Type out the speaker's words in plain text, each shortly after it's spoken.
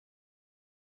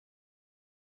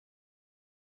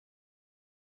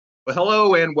Well,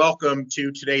 hello and welcome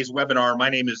to today's webinar. My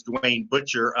name is Dwayne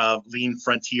Butcher of Lean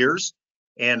Frontiers,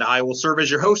 and I will serve as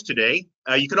your host today.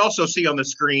 You can also see on the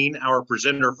screen our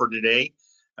presenter for today,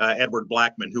 Edward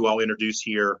Blackman, who I'll introduce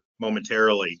here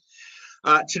momentarily.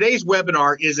 Today's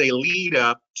webinar is a lead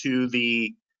up to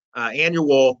the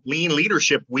annual Lean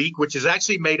Leadership Week, which is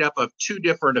actually made up of two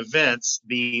different events,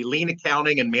 the Lean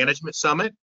Accounting and Management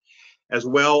Summit, as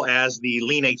well as the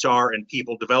Lean HR and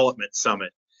People Development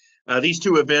Summit. These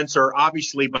two events are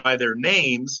obviously by their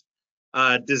names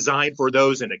designed for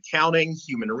those in accounting,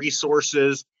 human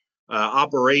resources,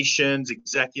 operations,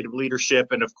 executive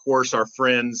leadership, and of course our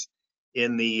friends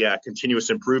in the continuous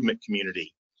improvement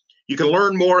community. You can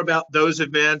learn more about those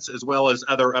events as well as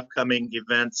other upcoming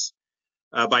events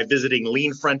by visiting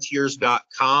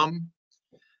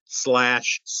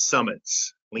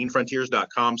leanfrontiers.com/summits.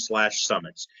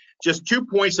 leanfrontiers.com/summits. Just 2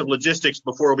 points of logistics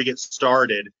before we get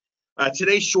started.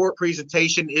 Today's short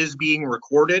presentation is being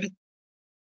recorded.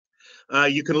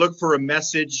 You can look for a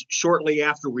message shortly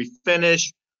after we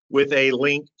finish with a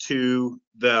link to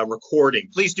the recording.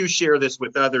 Please do share this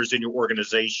with others in your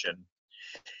organization.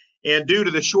 And due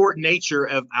to the short nature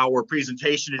of our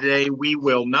presentation today, we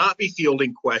will not be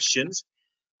fielding questions.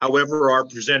 However, our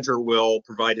presenter will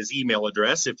provide his email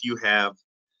address if you have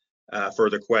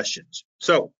further questions.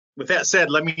 So with that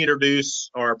said, let me introduce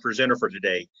our presenter for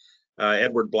today.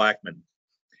 Edward Blackman.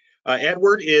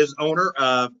 Edward is owner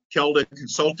of Kata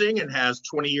Consulting and has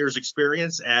 20 years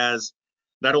experience as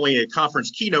not only a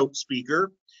conference keynote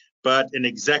speaker, but an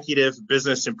executive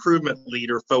business improvement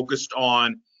leader focused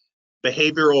on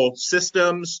behavioral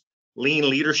systems, lean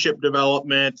leadership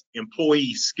development,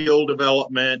 employee skill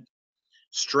development,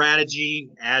 strategy,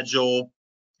 agile,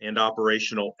 and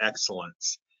operational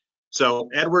excellence. So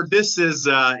Edward, this is,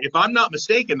 if I'm not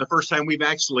mistaken, the first time we've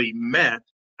actually met.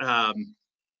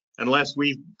 Unless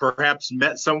we perhaps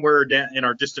met somewhere in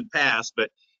our distant past,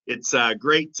 but it's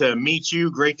great to meet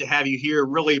you, great to have you here.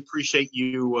 Really appreciate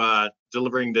you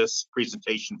delivering this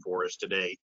presentation for us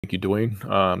today. Thank you,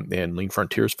 Dwayne, and Lean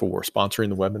Frontiers for sponsoring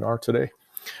the webinar today.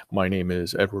 My name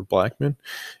is Edward Blackman,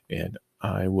 and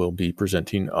I will be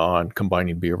presenting on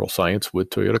combining behavioral science with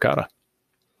Toyota Kata.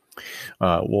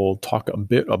 We'll talk a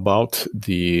bit about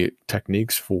the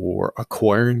techniques for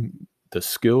acquiring the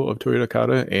skill of Toyota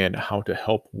Kata and how to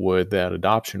help with that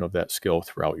adoption of that skill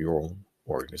throughout your own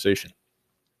organization.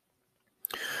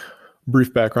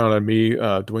 Brief background on me,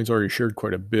 Dwayne's already shared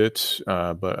quite a bit,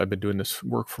 but I've been doing this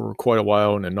work for quite a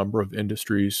while in a number of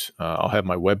industries. I'll have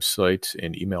my website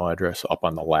and email address up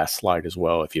on the last slide as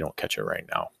well if you don't catch it right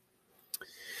now.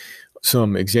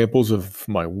 Some examples of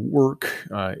my work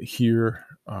here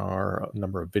are a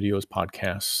number of videos,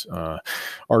 podcasts,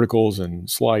 articles, and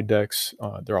slide decks.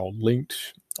 They're all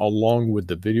linked along with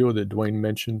the video that Dwayne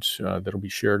mentioned that'll be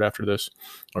shared after this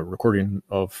recording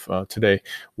of today.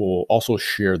 We'll also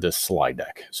share this slide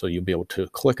deck. So you'll be able to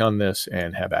click on this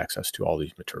and have access to all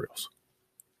these materials.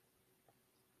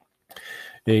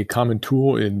 A common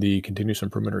tool in the continuous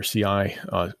improvement or CI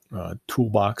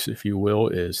toolbox, if you will,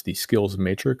 is the skills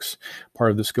matrix. Part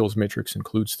of the skills matrix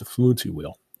includes the fluency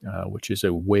wheel, which is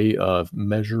a way of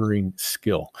measuring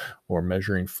skill or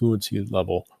measuring fluency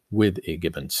level with a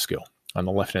given skill. On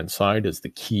the left-hand side is the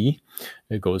key.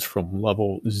 It goes from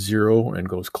level 0 and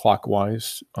goes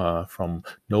clockwise from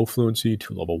no fluency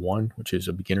to level 1, which is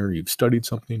a beginner. You've studied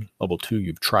something. Level 2,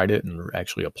 you've tried it and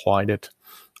actually applied it.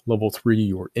 Level 3,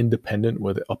 you're independent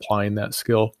with applying that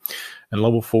skill. And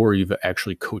level 4, you've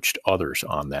actually coached others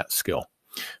on that skill.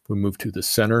 If we move to the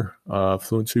center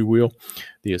fluency wheel,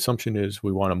 the assumption is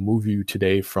we want to move you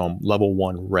today from level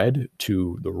 1 red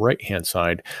to the right-hand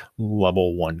side,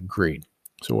 level 1 green.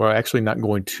 So we're actually not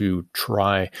going to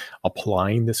try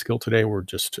applying the skill today. We're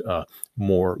just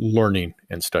more learning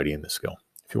and studying the skill.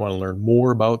 If you want to learn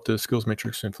more about the skills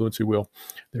matrix and fluency wheel,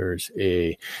 there's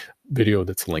a video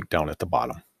that's linked down at the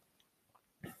bottom.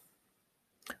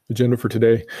 Agenda for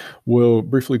today, we'll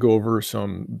briefly go over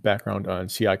some background on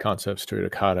CI concepts,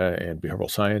 Toyota Kata, and behavioral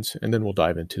science, and then we'll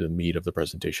dive into the meat of the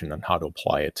presentation on how to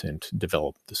apply it and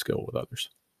develop the skill with others.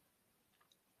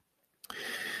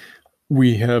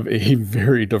 We have a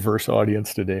very diverse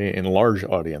audience today and large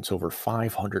audience. Over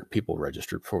 500 people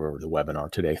registered for the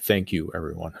webinar today. Thank you,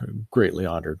 everyone. I'm greatly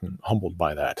honored and humbled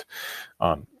by that.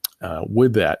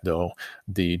 With that, though,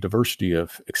 the diversity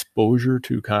of exposure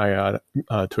to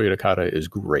Toyota Kata is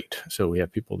great. So we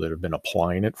have people that have been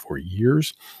applying it for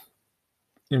years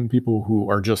and people who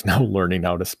are just now learning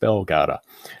how to spell Kata.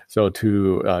 So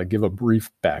to give a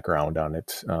brief background on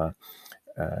it,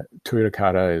 Toyota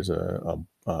Kata is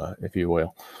if you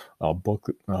will, a book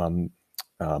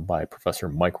by Professor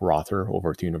Mike Rother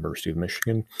over at the University of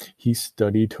Michigan. He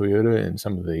studied Toyota and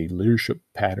some of the leadership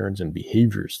patterns and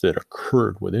behaviors that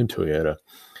occurred within Toyota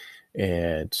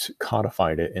and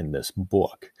codified it in this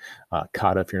book.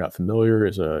 Kata, if you're not familiar,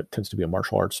 tends to be a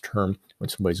martial arts term. When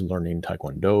somebody's learning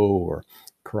Taekwondo or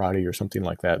karate or something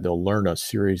like that, they'll learn a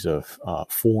series of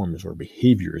forms or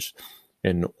behaviors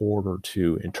in order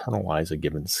to internalize a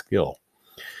given skill.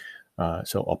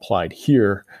 So applied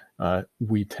here,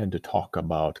 we tend to talk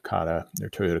about Kata or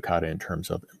Toyota Kata in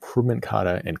terms of improvement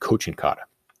Kata and coaching Kata.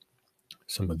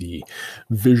 Some of the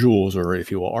visuals, or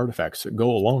if you will, artifacts that go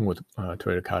along with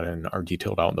Toyota Kata and are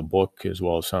detailed out in the book, as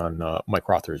well as on Mike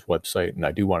Rother's website. And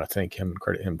I do want to thank him and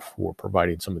credit him for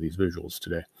providing some of these visuals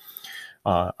today.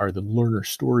 Are the learner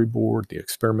storyboard, the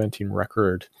experimenting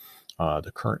record,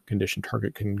 the current condition,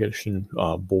 target condition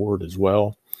board as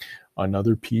well.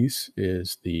 Another piece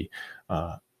is the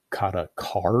Kata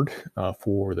card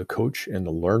for the coach and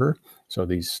the learner. So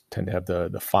these tend to have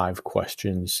the 5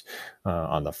 questions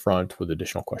on the front with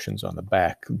additional questions on the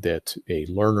back that a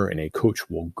learner and a coach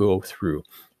will go through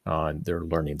on their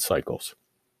learning cycles.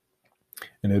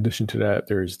 In addition to that,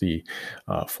 there's the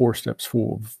 4 steps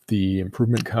for the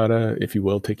improvement kata, if you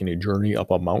will, taking a journey up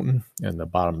a mountain. And the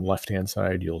bottom left-hand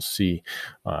side, you'll see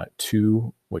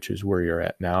 2, which is where you're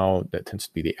at now. That tends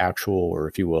to be the actual, or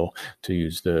if you will, to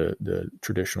use the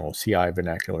traditional CI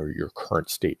vernacular, your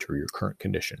current state or your current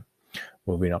condition.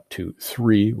 Moving up to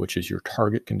 3, which is your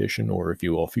target condition, or if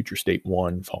you will, future state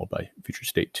 1, followed by future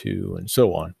state 2, and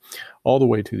so on, all the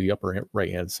way to the upper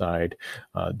right-hand side,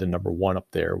 the number 1 up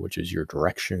there, which is your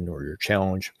direction or your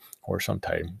challenge, or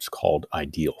sometimes called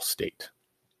ideal state.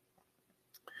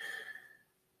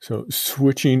 So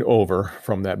switching over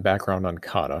from that background on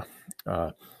kata,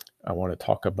 I want to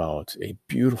talk about a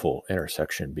beautiful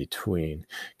intersection between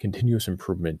continuous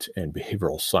improvement and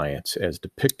behavioral science as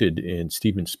depicted in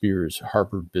Stephen Spear's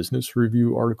Harvard Business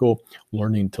Review article,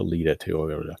 Learning to Lead at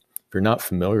Toyota. If you're not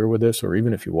familiar with this, or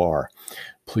even if you are,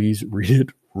 please read it,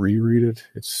 reread it.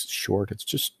 It's short. It's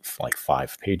just like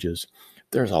 5 pages.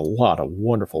 There's a lot of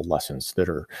wonderful lessons that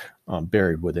are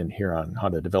buried within here on how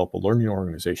to develop a learning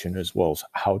organization, as well as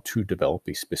how to develop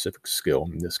a specific skill,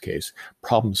 in this case,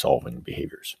 problem-solving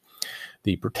behaviors.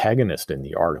 The protagonist in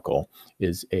the article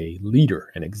is a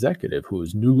leader, an executive who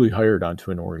is newly hired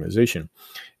onto an organization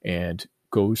and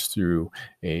goes through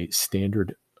a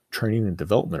standard training and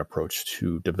development approach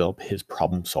to develop his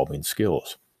problem-solving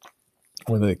skills.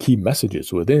 One of the key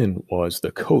messages within was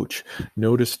the coach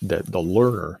noticed that the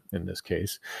learner, in this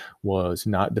case, was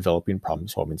not developing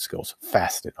problem-solving skills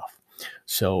fast enough.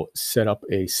 So set up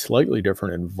a slightly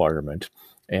different environment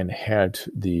and had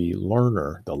the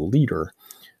learner, the leader,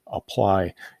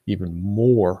 apply even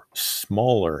more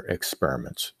smaller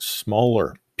experiments,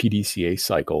 smaller PDCA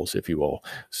cycles, if you will,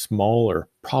 smaller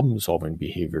problem-solving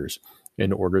behaviors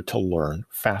in order to learn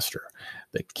faster.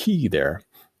 The key there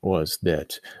was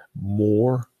that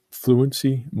more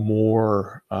fluency,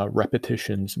 more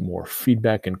repetitions, more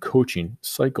feedback and coaching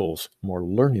cycles, more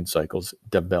learning cycles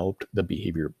developed the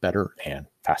behavior better and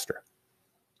faster.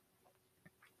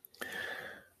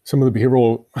 Some of the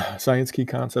behavioral science key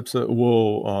concepts that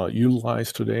we'll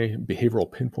utilize today, behavioral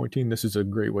pinpointing. This is a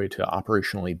great way to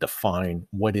operationally define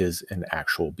what is an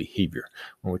actual behavior.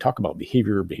 When we talk about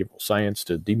behavior, behavioral science,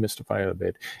 to demystify it a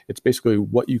bit, it's basically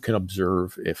what you can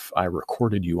observe if I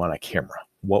recorded you on a camera,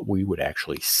 what we would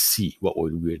actually see, what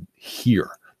we would hear.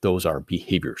 Those are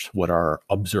behaviors, what are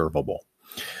observable.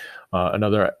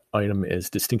 Another item is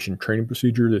distinction training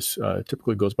procedure. This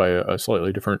typically goes by a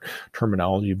slightly different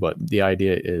terminology, but the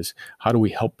idea is how do we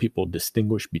help people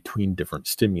distinguish between different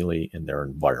stimuli in their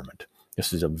environment?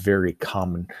 This is a very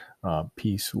common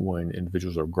piece when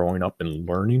individuals are growing up and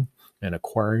learning and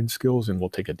acquiring skills, and we'll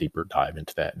take a deeper dive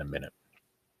into that in a minute.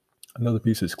 Another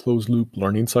piece is closed loop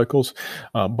learning cycles.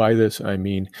 By this, I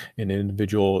mean an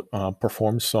individual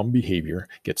performs some behavior,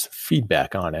 gets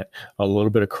feedback on it, a little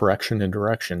bit of correction and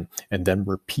direction, and then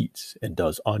repeats and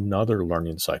does another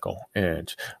learning cycle.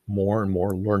 And more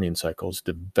learning cycles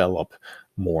develop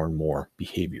more and more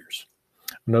behaviors.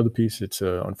 Another piece, it's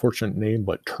an unfortunate name,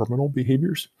 but terminal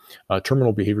behaviors.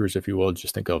 Terminal behaviors, if you will,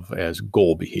 just think of as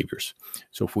goal behaviors.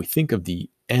 So if we think of the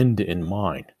end in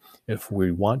mind, if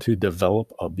we want to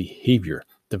develop a behavior,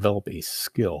 develop a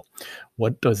skill,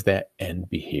 what does that end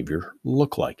behavior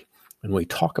look like? And we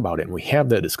talk about it and we have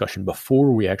that discussion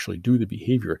before we actually do the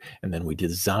behavior, and then we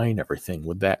design everything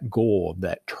with that goal of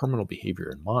that terminal behavior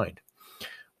in mind.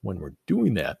 When we're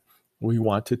doing that, we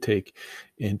want to take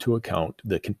into account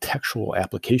the contextual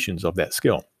applications of that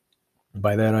skill.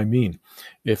 By that, I mean,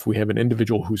 if we have an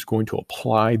individual who's going to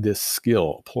apply this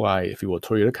skill, if you will,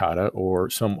 Toyota Kata or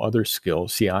some other skill,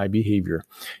 CI behavior,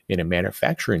 in a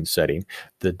manufacturing setting,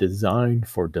 the design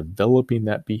for developing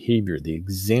that behavior, the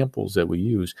examples that we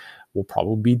use, will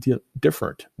probably be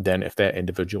different than if that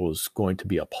individual is going to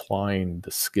be applying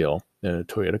the skill in a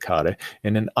Toyota Kata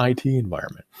in an IT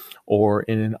environment, or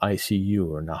in an ICU,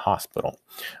 or in a hospital,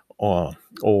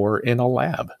 or in a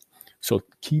lab. So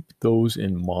keep those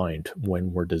in mind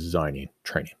when we're designing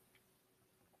training.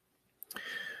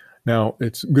 Now,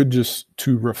 it's good just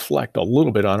to reflect a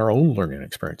little bit on our own learning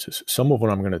experiences. Some of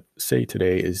what I'm going to say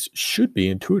today should be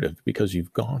intuitive because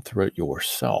you've gone through it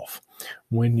yourself.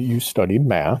 When you studied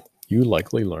math, you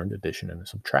likely learned addition and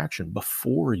subtraction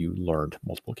before you learned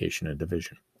multiplication and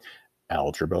division.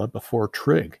 Algebra before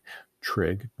trig,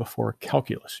 trig before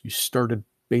calculus. You started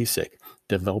basic,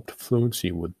 developed fluency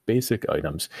with basic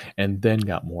items, and then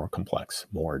got more complex,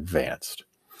 more advanced.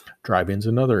 Driving's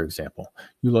another example.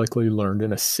 You likely learned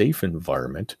in a safe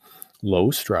environment,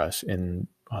 low stress in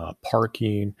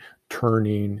parking,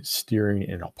 turning, steering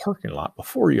in a parking lot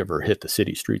before you ever hit the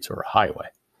city streets or a highway.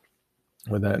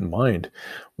 With that in mind,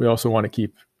 we also want to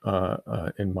keep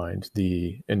in mind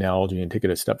the analogy and take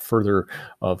it a step further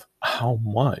of how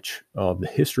much of the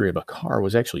history of a car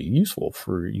was actually useful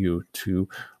for you to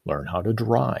learn how to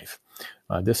drive.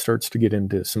 This starts to get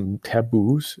into some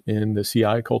taboos in the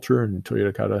CI culture and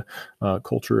Toyota Kata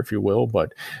culture, if you will.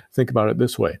 But think about it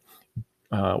this way.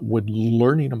 Would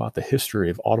learning about the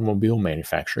history of automobile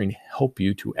manufacturing help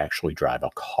you to actually drive a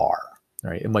car?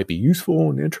 Right? It might be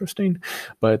useful and interesting,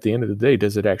 but at the end of the day,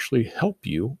 does it actually help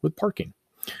you with parking?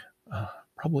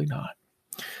 Probably not.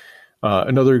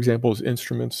 Another example is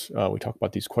instruments. We talk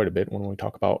about these quite a bit when we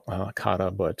talk about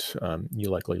kata, but you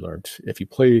likely learned, if you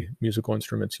play musical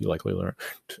instruments, you likely learned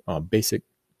basic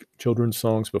children's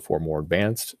songs before more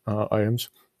advanced items.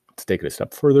 To take it a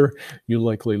step further, you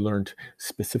likely learned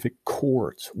specific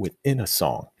chords within a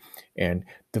song and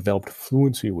developed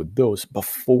fluency with those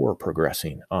before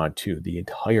progressing onto the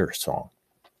entire song.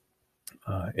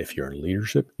 If you're in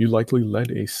leadership, you likely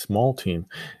led a small team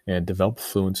and developed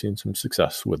fluency and some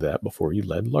success with that before you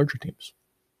led larger teams.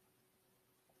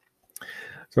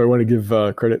 So I want to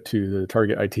give credit to the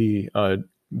Target IT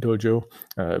dojo.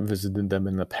 Visited them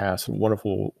in the past.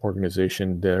 Wonderful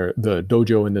organization. The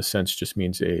dojo in this sense just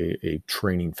means a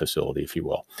training facility, if you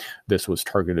will. This was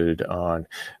targeted on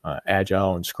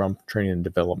agile and scrum training and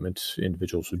development.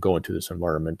 Individuals would go into this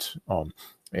environment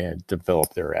and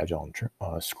develop their agile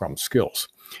and scrum skills.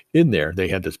 In there, they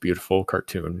had this beautiful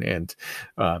cartoon, and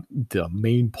the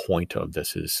main point of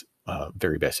this is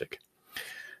very basic.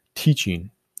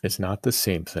 Teaching is not the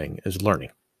same thing as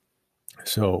learning.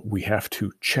 So we have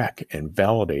to check and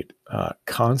validate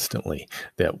constantly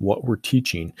that what we're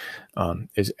teaching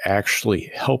is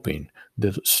actually helping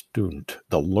the student,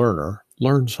 the learner,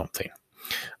 learn something.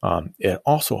 It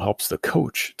also helps the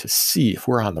coach to see if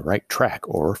we're on the right track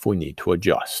or if we need to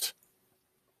adjust.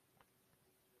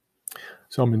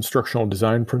 Some instructional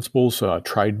design principles,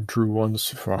 tried and true ones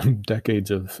from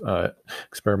decades of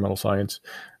experimental science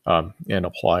and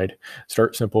applied.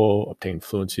 Start simple, obtain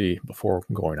fluency before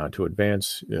going on to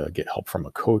advance, get help from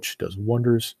a coach, does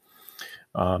wonders.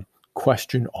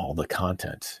 Question all the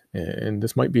content. And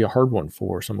this might be a hard one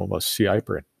for some of us CI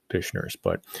practitioners,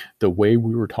 but the way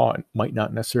we were taught might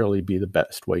not necessarily be the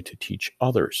best way to teach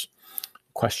others.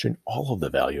 Question all of the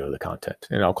value of the content.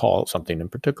 And I'll call out something in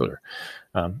particular.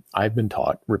 I've been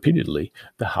taught repeatedly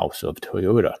the house of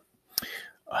Toyota.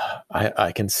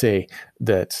 I can say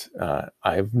that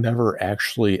I've never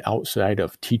actually, outside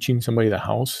of teaching somebody the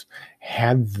house,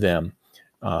 had them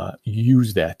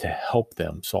use that to help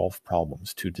them solve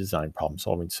problems, to design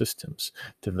problem-solving systems,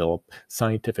 develop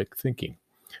scientific thinking.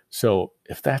 So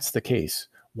if that's the case,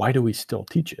 why do we still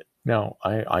teach it? Now,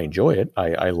 I enjoy it.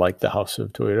 I like the House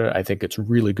of Toyota. I think it's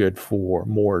really good for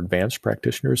more advanced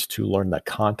practitioners to learn the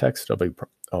context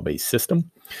of a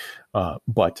system.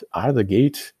 But out of the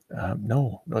gate,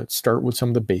 no, let's start with some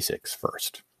of the basics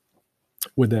first.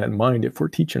 With that in mind, if we're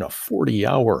teaching a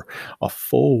 40-hour, a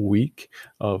full week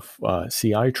of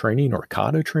CI training or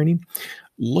Kata training,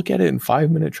 look at it in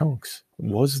 5-minute chunks.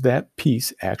 Was that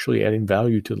piece actually adding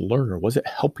value to the learner? Was it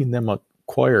helping them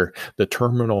acquire the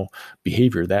terminal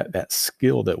behavior, that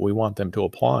skill that we want them to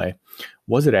apply?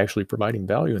 Was it actually providing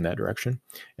value in that direction?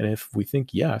 And if we think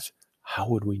yes, how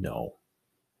would we know?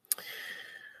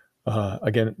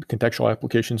 Again, contextual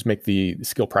applications make the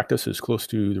skill practice as close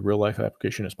to the real life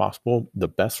application as possible. The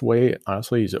best way,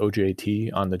 honestly, is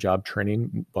OJT, on the job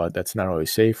training, but that's not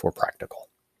always safe or practical.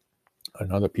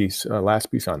 Another piece, last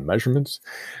piece on measurements.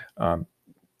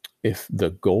 If the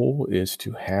goal is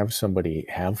to have somebody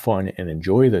have fun and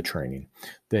enjoy the training,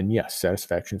 then yes,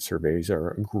 satisfaction surveys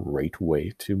are a great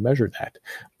way to measure that.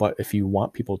 But if you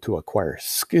want people to acquire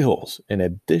skills in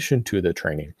addition to the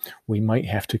training, we might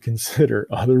have to consider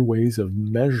other ways of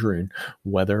measuring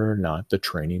whether or not the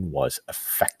training was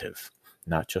effective,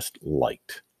 not just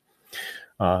liked.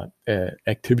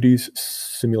 Activities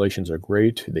simulations are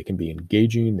great. They can be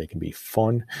engaging, they can be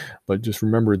fun, but just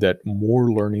remember that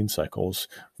more learning cycles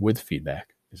with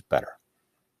feedback is better.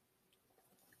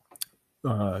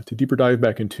 To deeper dive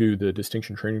back into the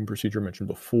distinction training procedure mentioned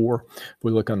before, if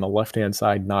we look on the left-hand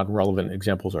side, non-relevant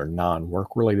examples are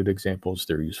non-work related examples.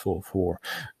 They're useful for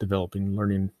developing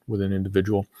learning with an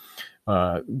individual.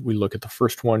 We look at the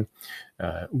first one.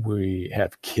 We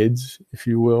have kids, if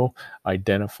you will,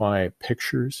 identify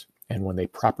pictures. And when they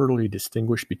properly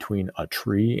distinguish between a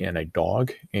tree and a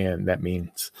dog, and that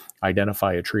means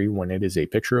identify a tree when it is a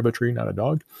picture of a tree, not a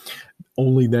dog,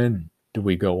 only then do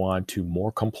we go on to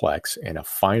more complex and a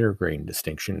finer grain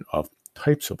distinction of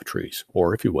types of trees,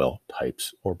 or if you will,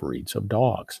 types or breeds of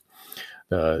dogs.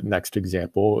 The next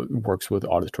example works with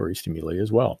auditory stimuli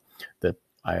as well. The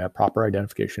proper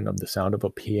identification of the sound of a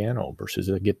piano versus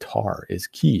a guitar is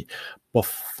key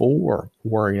before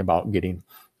worrying about getting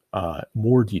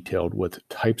more detailed with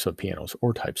types of pianos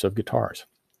or types of guitars.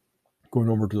 Going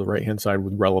over to the right-hand side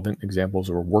with relevant examples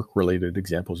or work-related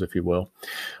examples, if you will.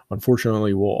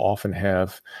 Unfortunately, we'll often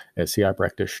have, as CI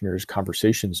practitioners,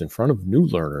 conversations in front of new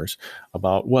learners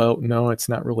about, well, no, it's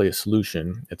not really a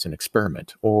solution, it's an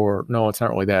experiment. Or, no, it's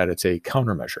not really that, it's a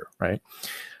countermeasure, right?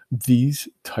 These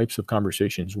types of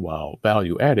conversations, while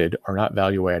value added, are not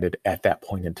value added at that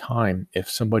point in time if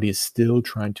somebody is still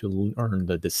trying to learn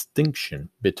the distinction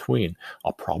between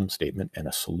a problem statement and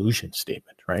a solution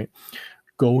statement, right?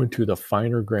 Go into the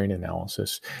finer grain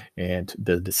analysis and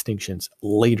the distinctions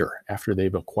later after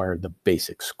they've acquired the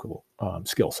basic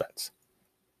skill sets.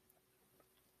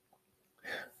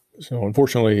 So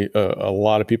unfortunately, a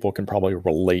lot of people can probably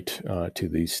relate to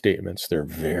these statements. They're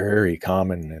very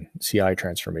common in CI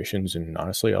transformations, and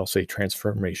honestly, I'll say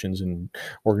transformations in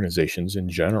organizations in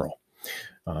general.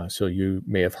 So you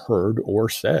may have heard or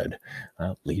said,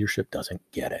 leadership doesn't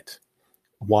get it.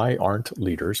 Why aren't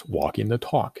leaders walking the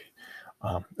talk?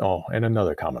 And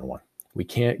another common one. We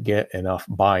can't get enough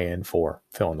buy-in for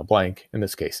fill in the blank, in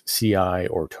this case, CI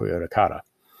or Toyota Kata.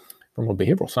 From a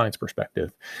behavioral science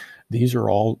perspective, these are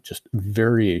all just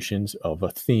variations of a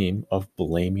theme of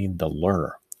blaming the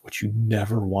learner, which you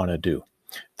never want to do.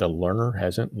 The learner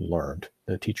hasn't learned,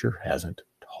 the teacher hasn't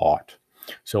taught.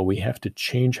 So we have to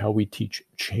change how we teach,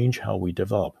 change how we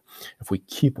develop. If we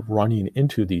keep running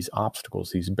into these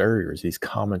obstacles, these barriers, these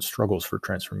common struggles for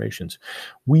transformations,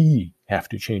 we have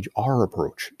to change our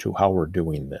approach to how we're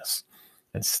doing this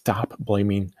and stop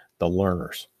blaming the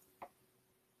learners.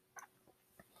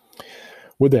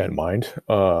 With that in mind,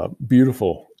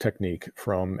 beautiful technique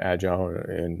from Agile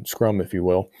and Scrum, if you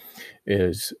will,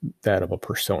 is that of a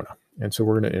persona. And so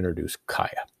we're going to introduce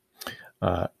Kaya.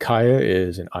 Kaya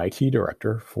is an IT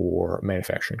director for a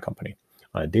manufacturing company.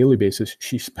 On a daily basis,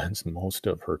 she spends most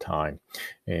of her time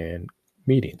in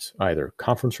meetings, either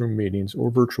conference room meetings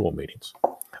or virtual meetings.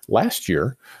 Last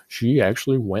year, she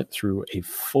actually went through a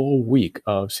full week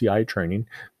of CI training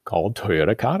called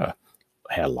Toyota Kata.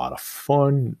 Had a lot of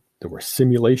fun. There were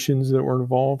simulations that were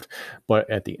involved. But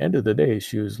at the end of the day,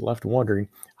 she was left wondering,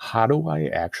 how do I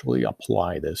actually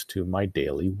apply this to my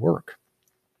daily work?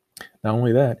 Not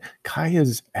only that, Kaya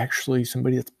is actually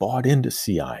somebody that's bought into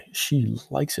CI. She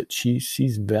likes it. She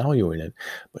sees value in it,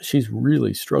 but she's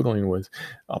really struggling with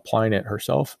applying it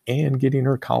herself and getting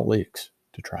her colleagues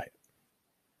to try it.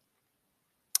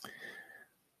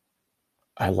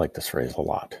 I like this phrase a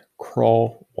lot.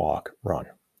 Crawl, walk, run.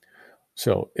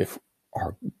 So if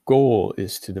our goal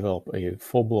is to develop a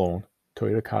full-blown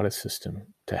Toyota Kata system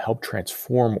to help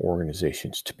transform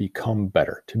organizations, to become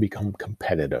better, to become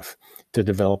competitive, to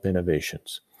develop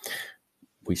innovations,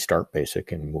 we start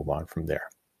basic and move on from there.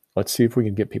 Let's see if we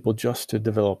can get people just to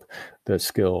develop the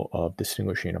skill of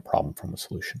distinguishing a problem from a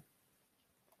solution.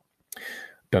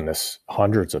 Done this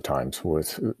hundreds of times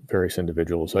with various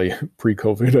individuals.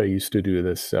 Pre-COVID, I used to do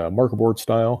this marker board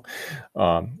style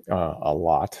a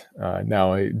lot.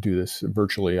 Now I do this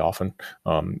virtually often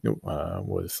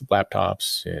with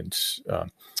laptops and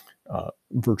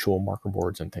virtual marker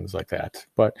boards and things like that.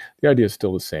 But the idea is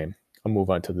still the same. I'll move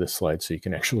on to this slide so you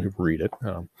can actually read it.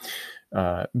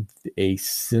 A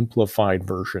simplified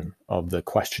version of the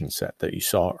question set that you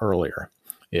saw earlier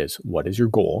is, what is your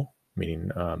goal?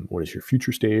 Meaning, what is your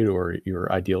future state or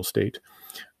your ideal state?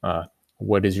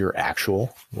 What is your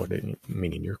actual,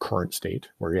 meaning your current state?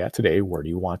 Where you're at today, where do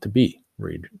you want to be?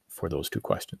 read for those two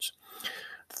questions.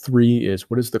 3 is,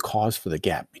 what is the cause for the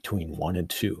gap between 1 and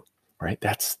 2, right?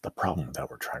 That's the problem that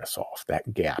we're trying to solve,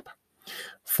 that gap.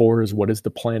 4 is, what is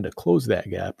the plan to close that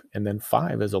gap? And then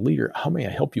 5, as a leader, how may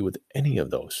I help you with any of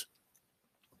those?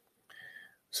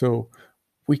 So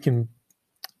we can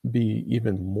be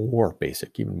even more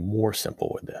basic, even more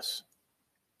simple with this.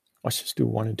 Let's just do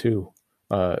 1 and 2,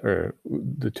 or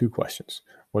the 2 questions.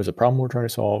 What is the problem we're trying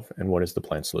to solve, and what is the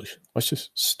planned solution? Let's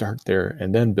just start there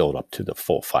and then build up to the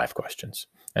full 5 questions,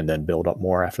 and then build up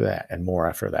more after that and more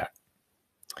after that.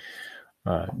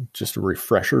 Just a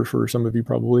refresher for some of you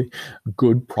probably,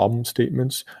 good problem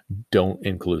statements don't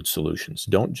include solutions.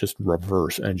 Don't just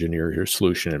reverse engineer your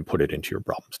solution and put it into your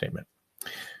problem statement.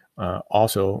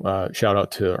 Also, shout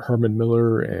out to Herman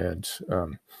Miller and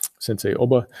Sensei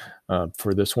Oba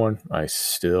for this one. I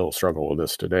still struggle with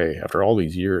this today. After all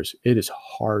these years, it is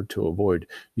hard to avoid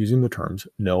using the terms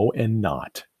no and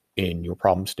not in your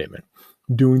problem statement.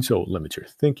 Doing so limits your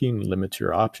thinking, limits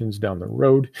your options down the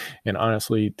road, and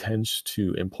honestly tends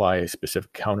to imply a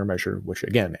specific countermeasure, which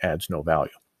again adds no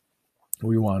value.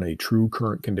 We want a true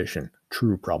current condition,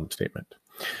 true problem statement.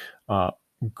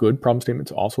 Good problem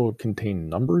statements also contain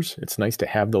numbers. It's nice to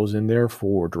have those in there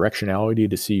for directionality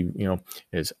to see,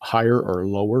 is higher or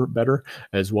lower better,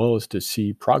 as well as to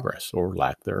see progress or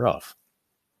lack thereof.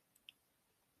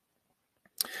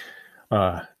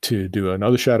 To do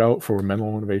another shout out for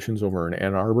Mental Innovations over in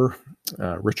Ann Arbor,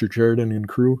 Richard Sheridan and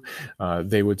crew,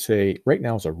 they would say right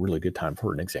now is a really good time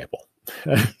for an example.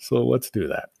 So let's do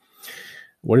that.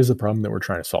 What is the problem that we're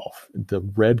trying to solve? The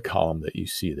red column that you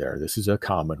see there, this is a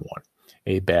common one.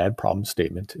 A bad problem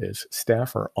statement is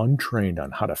staff are untrained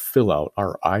on how to fill out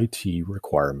our IT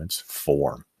requirements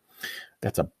form.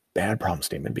 That's a bad problem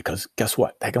statement because guess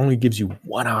what? That only gives you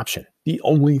one option. The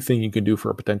only thing you can do for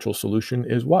a potential solution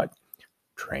is what?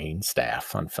 Train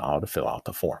staff on how to fill out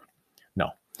the form.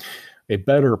 No. A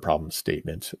better problem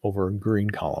statement over in green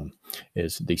column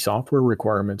is the software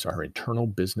requirements our internal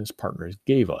business partners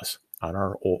gave us on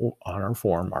our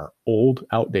form are old,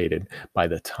 outdated by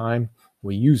the time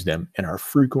we use them and are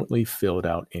frequently filled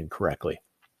out incorrectly.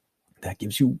 That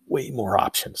gives you way more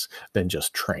options than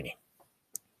just training.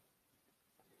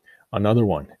 Another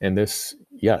one, and this,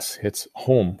 yes, hits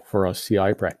home for us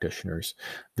CI practitioners.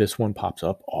 This one pops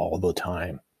up all the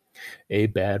time. A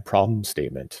bad problem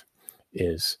statement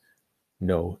is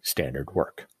no standard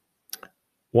work.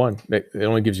 One, it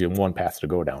only gives you one path to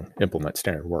go down, implement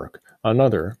standard work.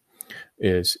 Another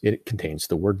is it contains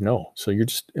the word no. So you're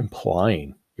just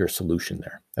implying your solution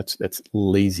there. That's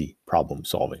lazy problem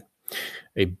solving.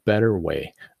 A better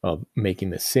way of making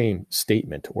the same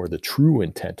statement or the true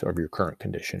intent of your current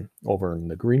condition over in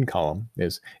the green column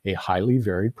is a highly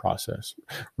varied process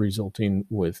resulting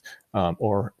with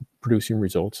or producing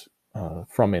results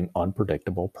from an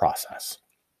unpredictable process.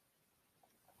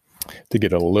 To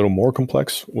get a little more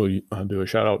complex, we'll do a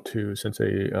shout out to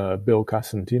Sensei Bill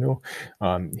Costantino.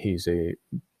 He's a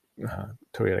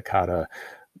Toyota Kata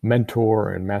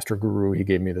mentor and master guru. He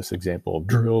gave me this example of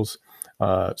drills.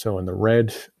 So in the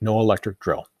red, no electric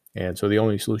drill. And so the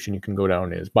only solution you can go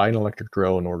down is buy an electric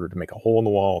drill in order to make a hole in the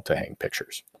wall to hang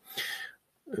pictures.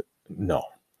 No.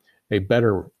 A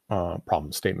better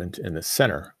problem statement in the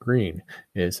center, green,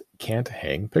 is can't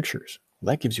hang pictures.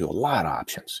 Well, that gives you a lot of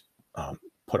options.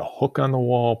 Put a hook on the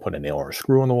wall, put a nail or a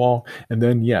screw on the wall, and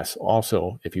then yes,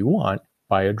 also, if you want,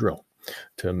 buy a drill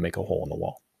to make a hole in the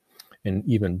wall. An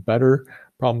even better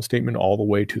problem statement all the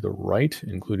way to the right,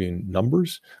 including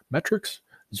numbers, metrics,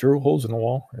 0 holes in the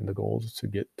wall, and the goal is to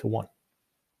get to 1.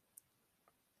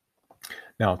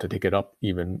 Now, to take it up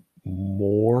even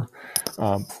more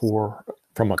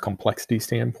from a complexity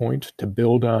standpoint, to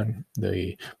build on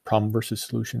the problem versus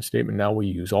solution statement, now we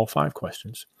use all 5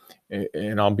 questions.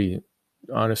 And I'll be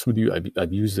honest with you,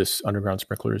 I've used this underground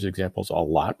sprinklers examples a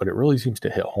lot, but it really seems to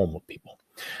hit home with people.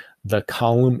 The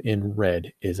column in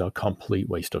red is a complete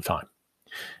waste of time.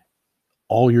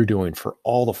 All you're doing for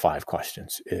all the 5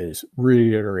 questions is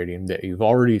reiterating that you've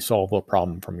already solved the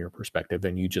problem from your perspective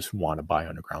and you just want to buy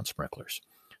underground sprinklers.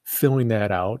 Filling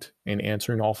that out and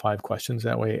answering all 5 questions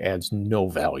that way adds no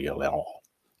value at all.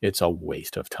 It's a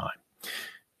waste of time.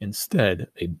 Instead,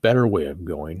 a better way of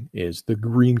going is the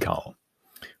green column.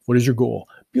 What is your goal?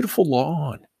 Beautiful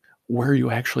lawn. Where are you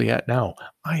actually at now?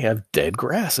 I have dead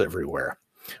grass everywhere.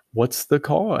 What's the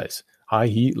cause? High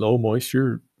heat, low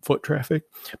moisture, foot traffic.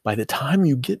 By the time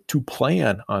you get to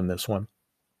plan on this one,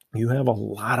 you have a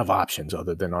lot of options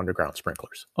other than underground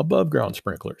sprinklers. Above ground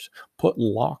sprinklers. Put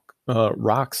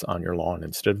rocks on your lawn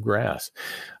instead of grass.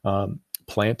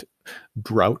 Plant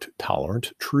drought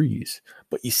tolerant trees.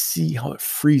 But you see how it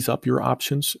frees up your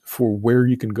options for where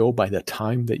you can go by the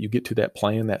time that you get to that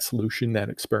plan, that solution, that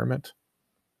experiment.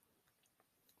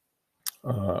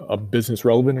 A business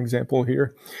relevant example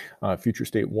here, future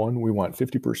state 1, we want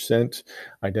 50%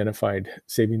 identified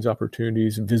savings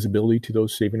opportunities, visibility to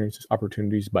those savings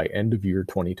opportunities by end of year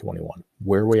 2021.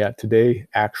 Where are we at today?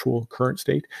 Actual current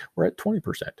state, we're at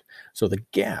 20%. So the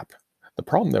gap, the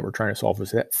problem that we're trying to solve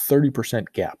is that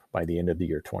 30% gap by the end of the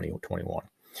year 2021.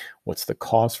 What's the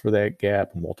cost for that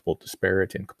gap? Multiple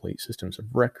disparate, incomplete systems of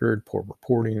record, poor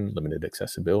reporting, limited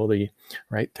accessibility,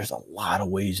 right? There's a lot of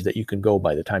ways that you can go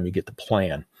by the time you get the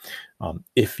plan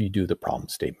if you do the problem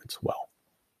statements well.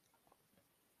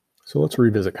 So let's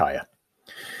revisit Kaya.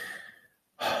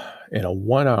 In a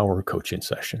 1-hour coaching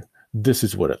session, this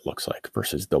is what it looks like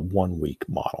versus the 1-week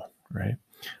model, right?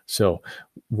 So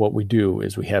what we do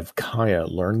is we have Kaya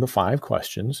learn the 5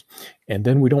 questions, and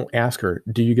then we don't ask her,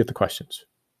 do you get the questions?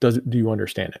 Do you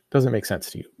understand it? Does it make sense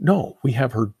to you? No, we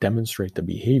have her demonstrate the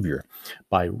behavior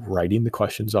by writing the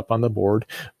questions up on the board,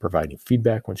 providing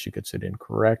feedback when she gets it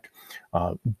incorrect,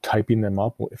 typing them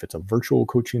up if it's a virtual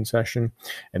coaching session.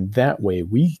 And that way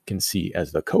we can see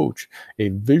as the coach a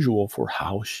visual for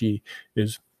how she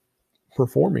is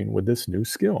performing with this new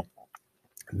skill.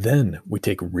 Then we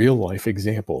take real life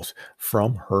examples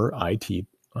from her IT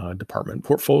department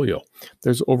portfolio.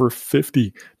 There's over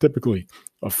 50 typically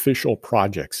official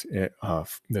projects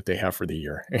that they have for the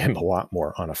year, and a lot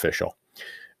more unofficial.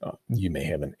 You may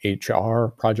have an HR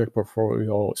project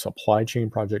portfolio, supply chain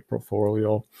project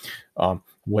portfolio,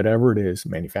 whatever it is,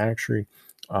 manufacturing.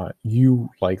 You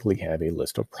likely have a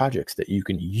list of projects that you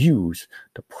can use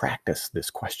to practice this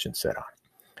question set on.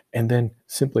 And then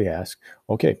simply ask,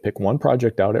 okay, pick one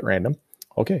project out at random.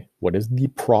 Okay, what is the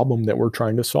problem that we're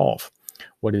trying to solve?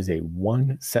 What is a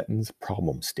 1-sentence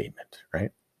problem statement,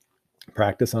 right?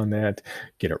 Practice on that,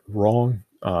 get it wrong.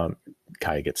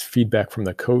 Kaya gets feedback from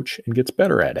the coach and gets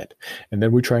better at it. And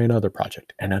then we try another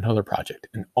project and another project.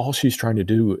 And all she's trying to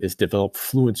do is develop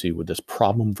fluency with this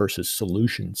problem versus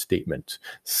solution statement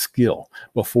skill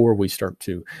before we start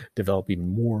to develop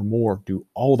even more and more, do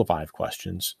all the 5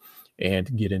 questions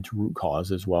and get into root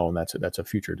cause as well. And that's a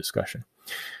future discussion.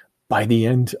 By the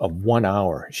end of 1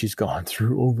 hour, she's gone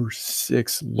through over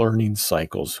 6 learning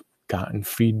cycles, gotten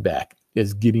feedback,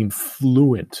 is getting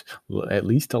fluent, at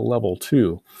least a level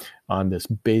 2 on this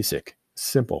basic,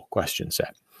 simple question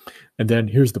set. And then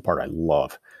here's the part I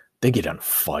love. They get on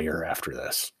fire after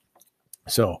this.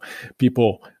 So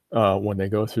people, when they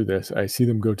go through this, I see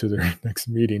them go to their next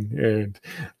meeting, and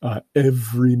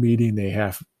every meeting they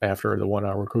have after the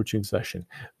 1-hour coaching session,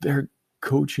 they're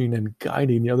coaching and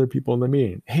guiding the other people in the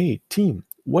meeting. Hey, team,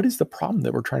 what is the problem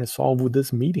that we're trying to solve with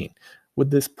this meeting, with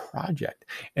this project?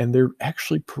 And they're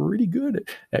actually pretty good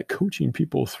at coaching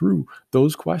people through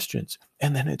those questions.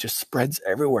 And then it just spreads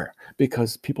everywhere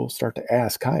because people start to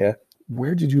ask, Kaya,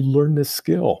 where did you learn this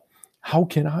skill? How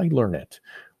can I learn it?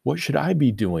 What should I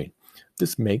be doing?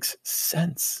 This makes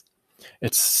sense.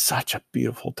 It's such a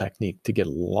beautiful technique to get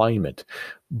alignment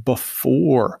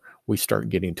before we start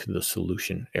getting to the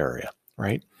solution area,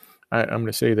 right? I'm going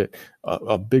to say that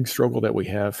a big struggle that we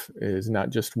have is not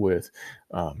just with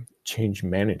change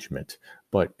management,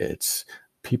 but it's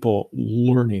people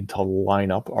learning to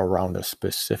line up around a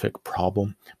specific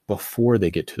problem before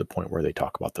they get to the point where they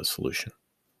talk about the solution.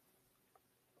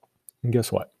 And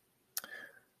guess what?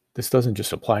 This doesn't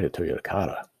just apply to Toyota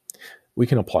Kata. We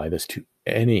can apply this to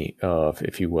any of,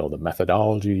 if you will, the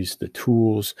methodologies, the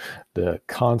tools, the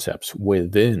concepts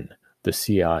within the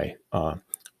CI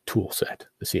tool set,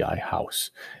 the CI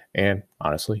house, and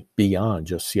honestly, beyond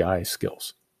just CI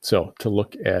skills. So to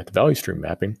look at value stream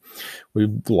mapping,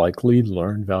 we've likely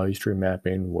learned value stream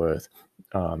mapping with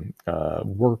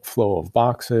workflow of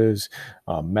boxes,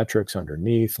 metrics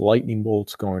underneath, lightning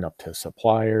bolts going up to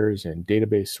suppliers and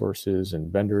database sources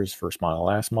and vendors, first mile,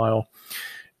 last mile.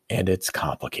 And it's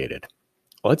complicated.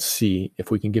 Let's see if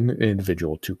we can get an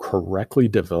individual to correctly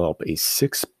develop a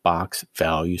 6-box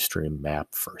value stream map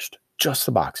first. Just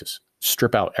the boxes.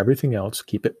 Strip out everything else,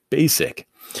 keep it basic,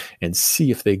 and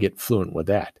see if they get fluent with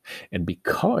that. And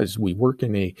because we work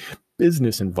in a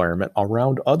business environment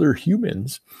around other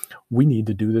humans, we need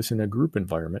to do this in a group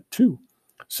environment too.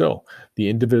 So the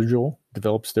individual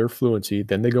develops their fluency,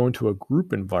 then they go into a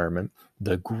group environment.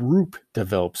 The group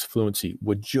develops fluency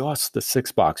with just the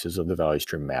 6 boxes of the value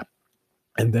stream map.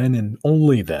 And then and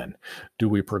only then do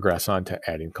we progress on to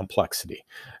adding complexity,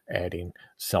 adding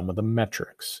some of the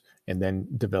metrics, and then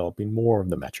developing more of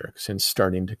the metrics and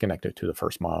starting to connect it to the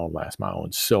first mile, last mile,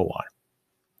 and so on.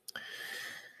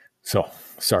 So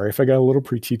sorry if I got a little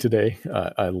preachy today.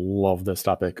 I love this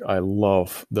topic. I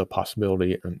love the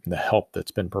possibility and the help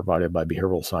that's been provided by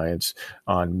behavioral science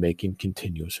on making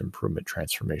continuous improvement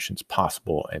transformations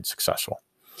possible and successful.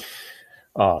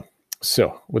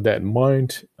 So with that in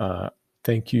mind,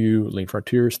 thank you, Lean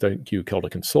Frontiers. Thank you, Kata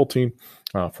Consulting,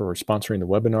 for sponsoring the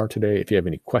webinar today. If you have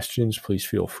any questions, please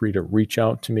feel free to reach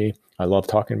out to me. I love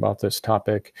talking about this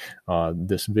topic.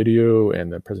 This video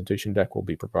and the presentation deck will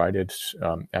be provided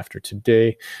after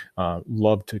today.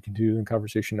 Love to continue the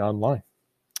conversation online.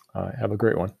 Have a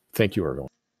great one. Thank you, everyone.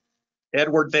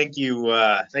 Edward, thank you.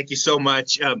 Thank you so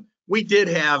much. We did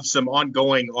have some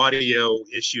ongoing audio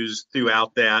issues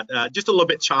throughout that, just a little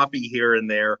bit choppy here and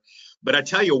there. But I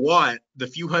tell you what, the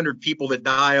few hundred people that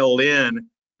dialed in,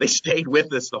 they stayed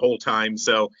with us the whole time.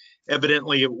 So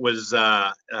evidently it was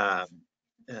enough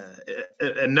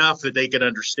that they could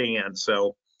understand.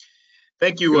 So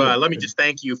thank you. Let me just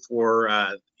thank you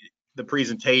for the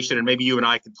presentation, and maybe you and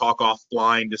I can talk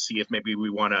offline to see if maybe we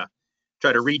want to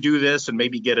try to redo this and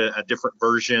maybe get a different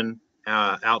version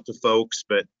out to folks.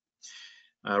 But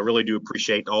I really do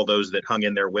appreciate all those that hung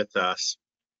in there with us.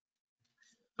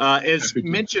 As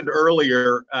mentioned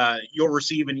earlier, you'll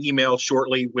receive an email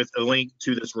shortly with a link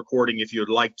to this recording if you'd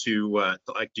like to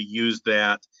use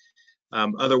that.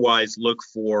 Otherwise, look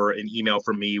for an email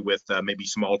from me with maybe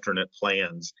some alternate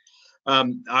plans.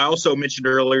 I also mentioned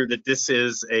earlier that this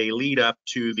is a lead up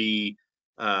to the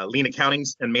Lean Accounting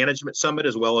and Management Summit,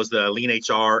 as well as the Lean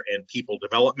HR and People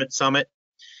Development Summit.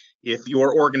 If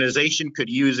your organization could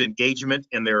use engagement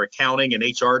in their accounting and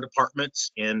HR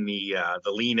departments in the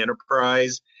Lean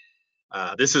enterprise,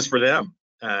 this is for them.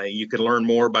 You can learn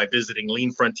more by visiting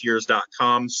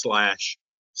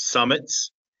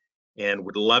leanfrontiers.com/summits, and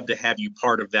would love to have you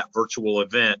part of that virtual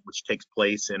event, which takes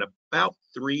place in about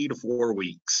 3 to 4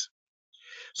 weeks.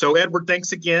 So Edward,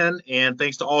 thanks again, and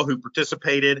thanks to all who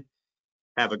participated.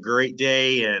 Have a great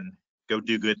day and go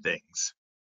do good things.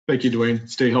 Thank you, Dwayne.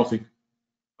 Stay healthy.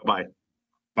 Bye-bye.